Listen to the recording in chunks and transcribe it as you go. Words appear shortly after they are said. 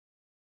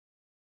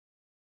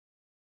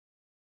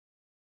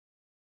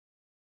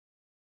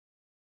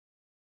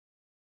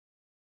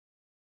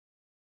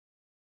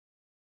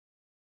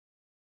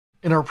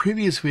In our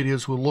previous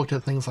videos, we looked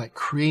at things like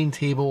creating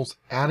tables,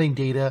 adding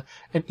data,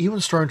 and even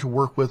starting to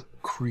work with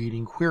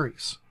creating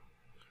queries.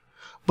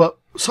 But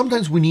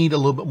sometimes we need a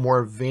little bit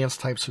more advanced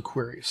types of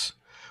queries.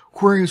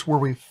 Queries where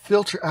we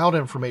filter out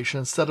information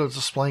instead of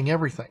displaying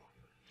everything.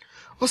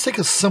 Let's take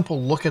a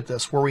simple look at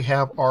this where we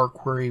have our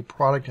query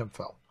product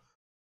info.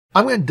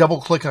 I'm going to double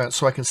click on it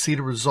so I can see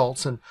the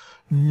results, and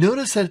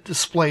notice that it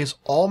displays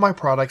all my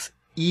products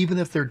even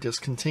if they're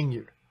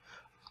discontinued.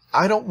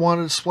 I don't want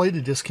to display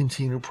the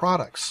discontinued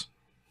products.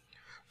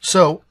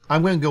 So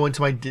I'm going to go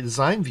into my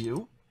design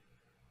view,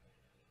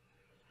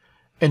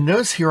 and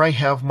notice here I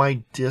have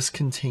my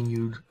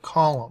discontinued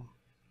column.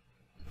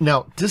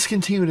 Now,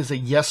 discontinued is a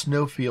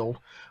yes/no field,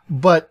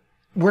 but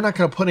we're not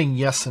going to put in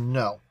yes and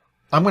no.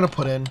 I'm going to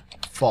put in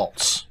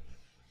false.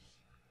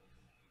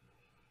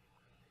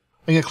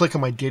 I'm going to click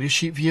on my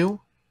datasheet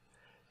view,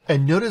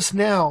 and notice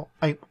now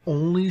I'm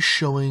only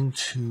showing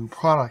 2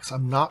 products.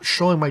 I'm not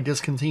showing my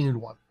discontinued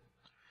one.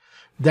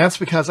 That's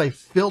because I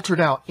filtered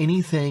out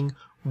anything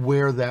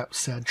where that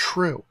said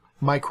true.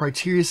 My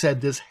criteria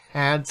said this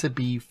had to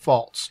be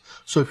false.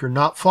 So if you're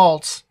not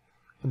false,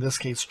 in this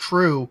case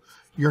true,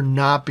 you're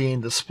not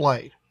being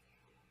displayed.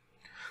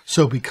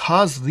 So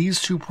because these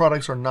 2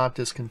 products are not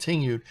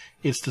discontinued,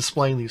 it's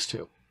displaying these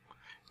 2.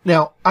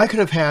 Now, I could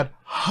have had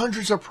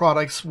hundreds of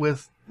products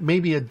with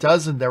maybe a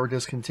dozen that were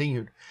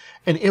discontinued,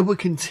 and it would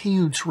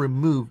continue to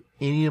remove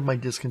any of my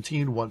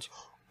discontinued ones,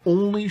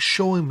 only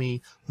showing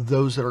me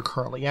those that are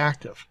currently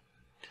active.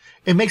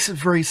 It makes it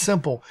very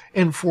simple,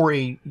 and for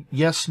a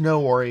yes,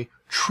 no, or a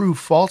true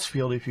false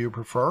field if you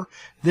prefer,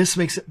 this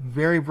makes it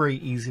very, very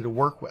easy to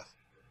work with.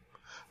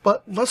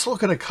 But let's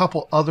look at a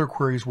couple other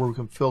queries where we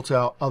can filter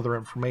out other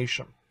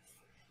information.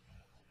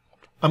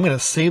 I'm going to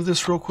save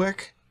this real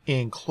quick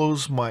and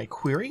close my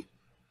query,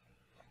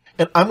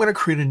 and I'm going to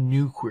create a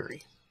new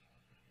query.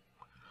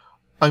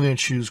 I'm going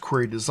to choose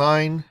Query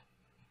Design,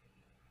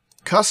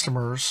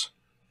 Customers,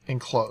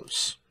 and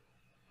Close.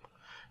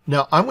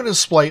 Now I'm going to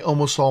display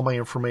almost all my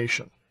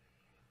information.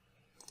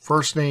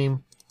 First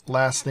name,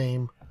 last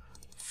name,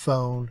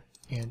 phone,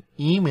 and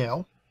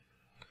email.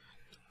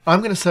 I'm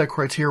going to set a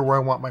criteria where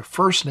I want my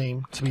first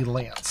name to be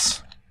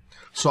Lance.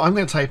 So I'm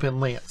going to type in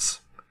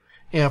Lance.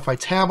 And if I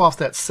tab off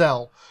that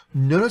cell,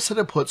 notice that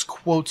it puts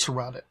quotes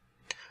around it.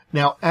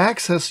 Now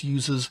Access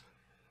uses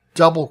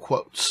double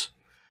quotes.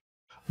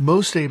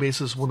 Most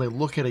databases, when they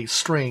look at a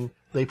string,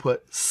 they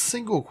put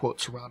single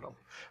quotes around them.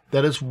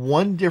 That is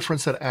one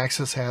difference that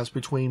Access has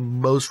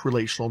between most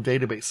relational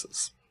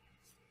databases.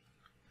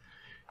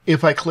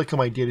 If I click on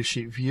my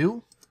datasheet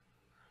view,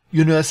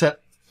 you'll notice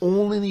that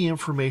only the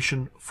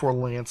information for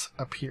Lance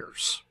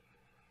appears.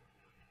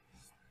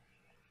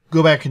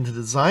 Go back into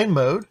design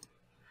mode,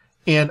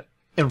 and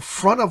in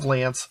front of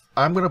Lance,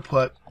 I'm going to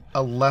put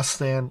a less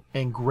than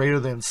and greater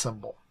than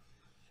symbol.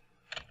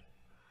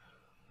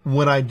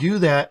 When I do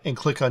that and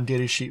click on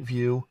datasheet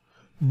view,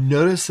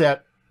 notice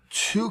that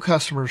 2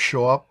 customers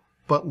show up,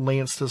 but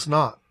Lance does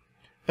not.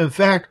 In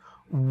fact,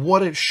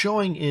 what it's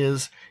showing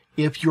is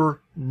if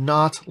you're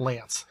not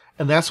Lance,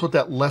 and that's what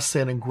that less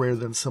than and greater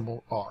than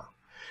symbol are,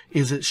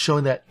 is it's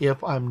showing that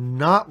if I'm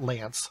not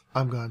Lance,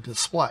 I'm going to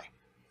display.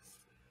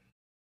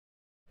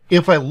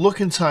 If I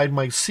look inside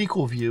my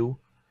SQL view,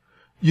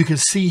 you can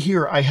see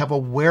here I have a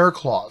where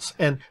clause,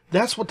 and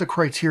that's what the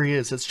criteria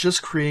is. It's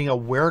just creating a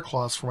where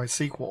clause for my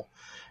SQL.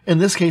 In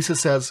this case, it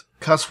says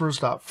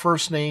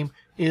customers.firstname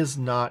is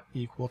not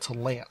equal to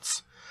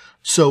Lance.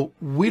 So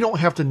we don't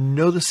have to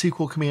know the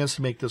SQL commands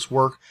to make this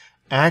work.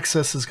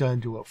 Access is going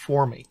to do it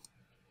for me.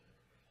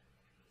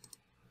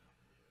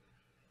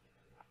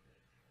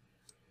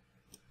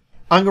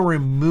 I'm going to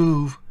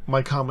remove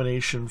my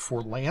combination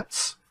for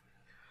Lance.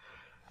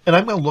 And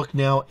I'm going to look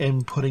now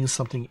in putting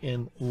something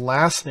in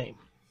last name.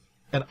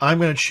 And I'm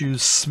going to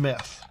choose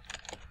Smith.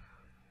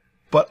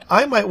 But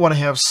I might want to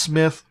have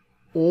Smith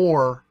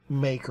or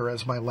Maker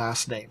as my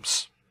last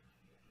names.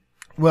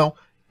 Well,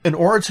 in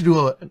order to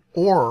do an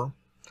or,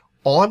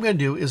 all I'm going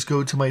to do is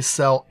go to my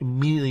cell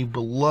immediately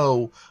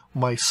below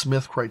my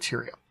Smith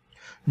criteria.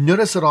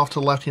 Notice that off to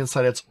the left-hand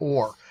side it's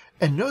or.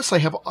 And notice I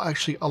have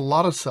actually a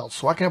lot of cells,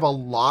 so I can have a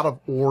lot of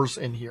ors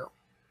in here.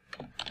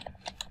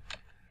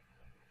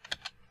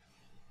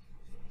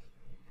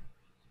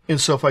 And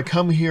so if I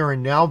come here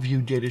and now view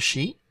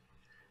datasheet,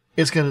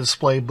 it's going to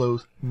display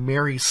both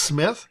Mary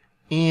Smith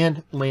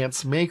and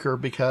Lance Maker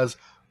because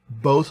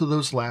both of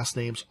those last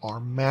names are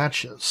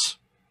matches.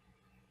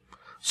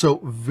 So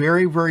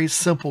very, very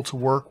simple to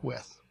work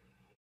with.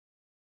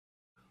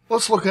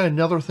 Let's look at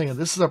another thing, and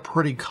this is a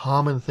pretty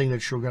common thing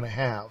that you're going to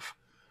have.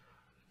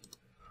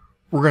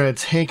 We're going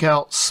to take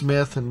out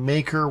Smith and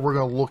Maker. We're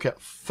going to look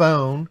at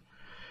phone,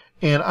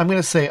 and I'm going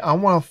to say I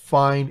want to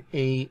find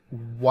a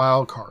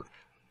wildcard.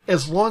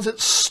 As long as it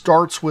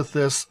starts with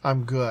this,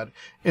 I'm good.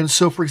 And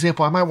so, for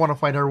example, I might want to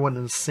find everyone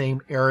in the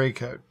same area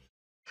code.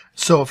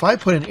 So if I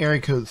put in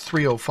area code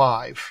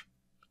 305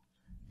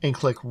 and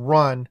click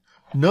Run,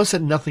 notice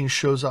that nothing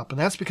shows up, and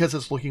that's because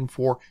it's looking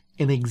for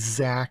an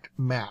exact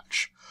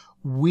match.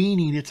 We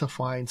needed to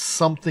find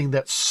something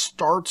that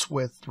starts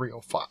with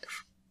 305.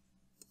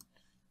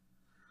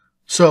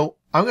 So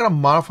I'm going to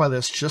modify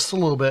this just a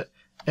little bit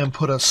and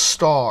put a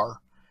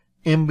star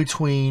in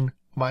between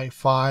my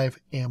 5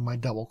 and my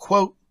double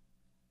quote.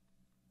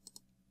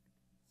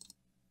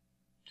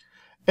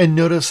 And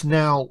notice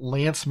now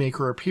Lance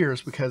Maker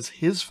appears because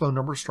his phone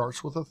number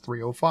starts with a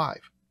 305.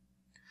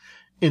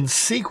 In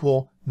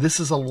SQL, this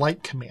is a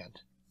like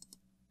command.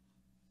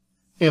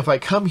 If I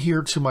come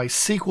here to my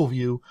SQL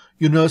view,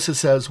 you'll notice it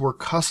says where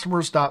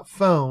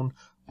customers.phone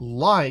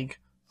like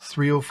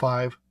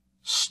 305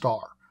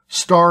 star.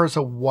 Star is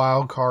a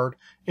wildcard,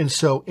 and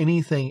so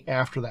anything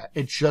after that,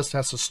 it just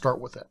has to start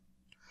with it.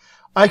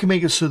 I can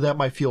make it so that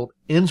my field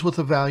ends with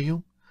a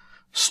value,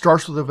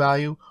 starts with a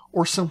value,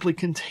 or simply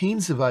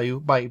contains the value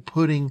by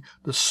putting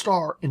the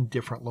star in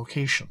different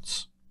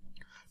locations.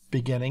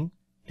 Beginning,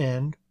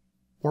 end,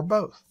 or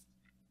both.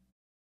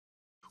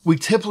 We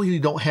typically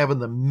don't have in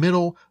the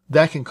middle.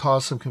 That can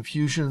cause some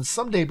confusion.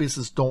 Some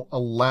databases don't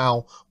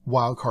allow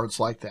wildcards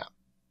like that.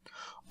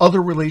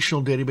 Other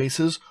relational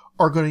databases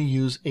are going to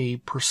use a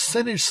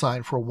percentage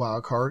sign for a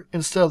wildcard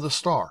instead of the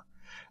star.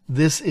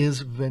 This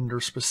is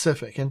vendor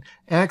specific, and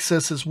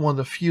Access is one of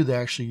the few that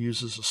actually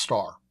uses a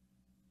star.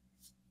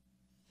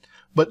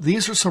 But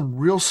these are some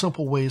real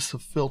simple ways to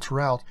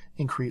filter out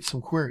and create some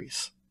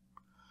queries.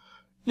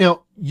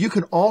 Now, you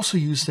can also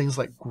use things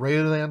like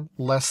greater than,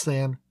 less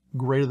than,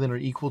 greater than or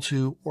equal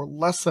to, or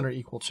less than or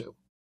equal to.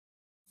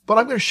 But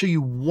I'm going to show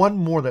you one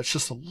more that's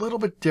just a little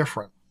bit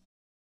different.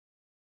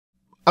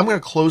 I'm going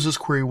to close this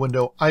query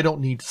window. I don't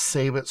need to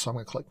save it, so I'm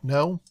going to click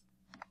No.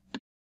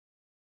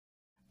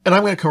 And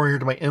I'm going to come over here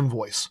to my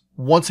invoice.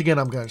 Once again,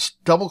 I'm going to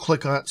double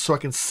click on it so I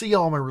can see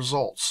all my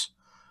results.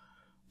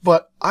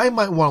 But I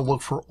might want to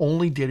look for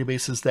only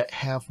databases that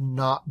have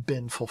not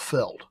been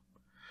fulfilled.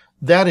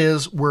 That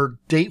is where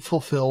date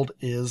fulfilled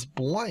is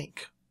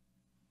blank.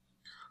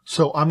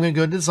 So I'm going to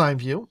go to Design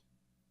View,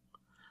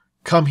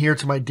 come here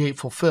to my date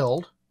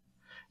fulfilled,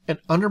 and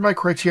under my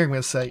criteria, I'm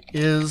going to say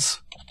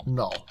is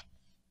null.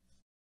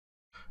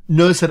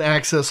 Notice that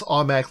Access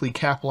automatically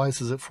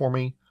capitalizes it for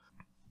me.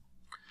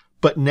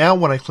 But now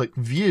when I click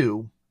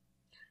View,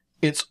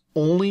 it's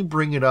only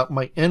bringing up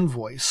my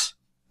invoice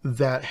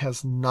that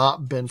has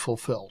not been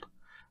fulfilled.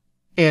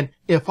 And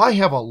if I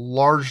have a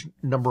large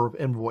number of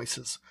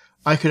invoices,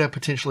 I could have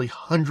potentially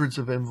hundreds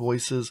of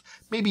invoices,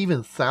 maybe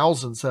even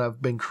thousands that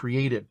have been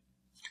created.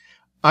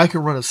 I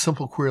can run a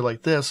simple query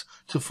like this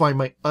to find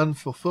my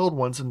unfulfilled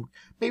ones and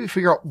maybe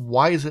figure out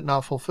why is it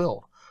not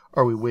fulfilled.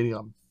 Are we waiting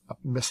on a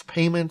missed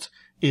payment?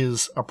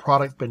 Is a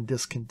product been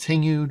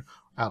discontinued,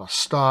 out of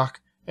stock,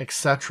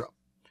 etc.?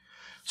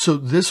 So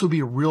this would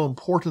be a real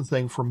important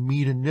thing for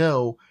me to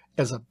know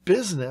as a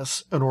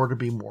business in order to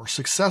be more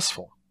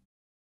successful.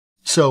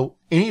 So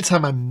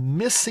anytime I'm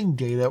missing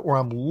data or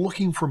I'm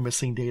looking for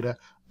missing data,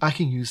 I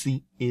can use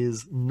the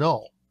is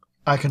null.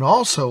 I can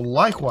also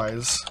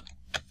likewise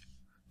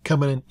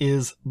come in and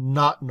is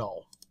not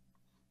null.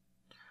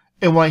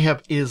 And when I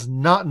have is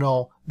not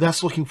null,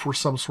 that's looking for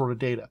some sort of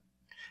data.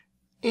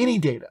 Any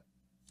data.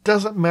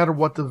 Doesn't matter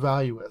what the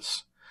value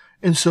is.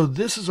 And so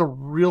this is a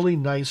really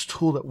nice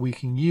tool that we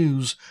can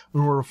use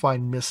in order to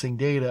find missing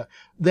data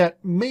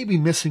that may be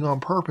missing on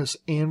purpose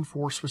and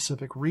for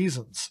specific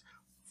reasons,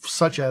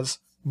 such as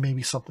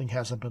maybe something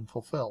hasn't been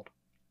fulfilled.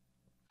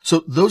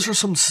 So those are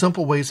some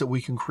simple ways that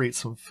we can create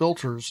some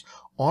filters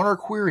on our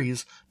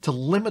queries to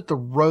limit the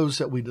rows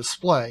that we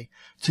display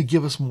to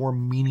give us more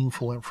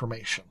meaningful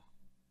information.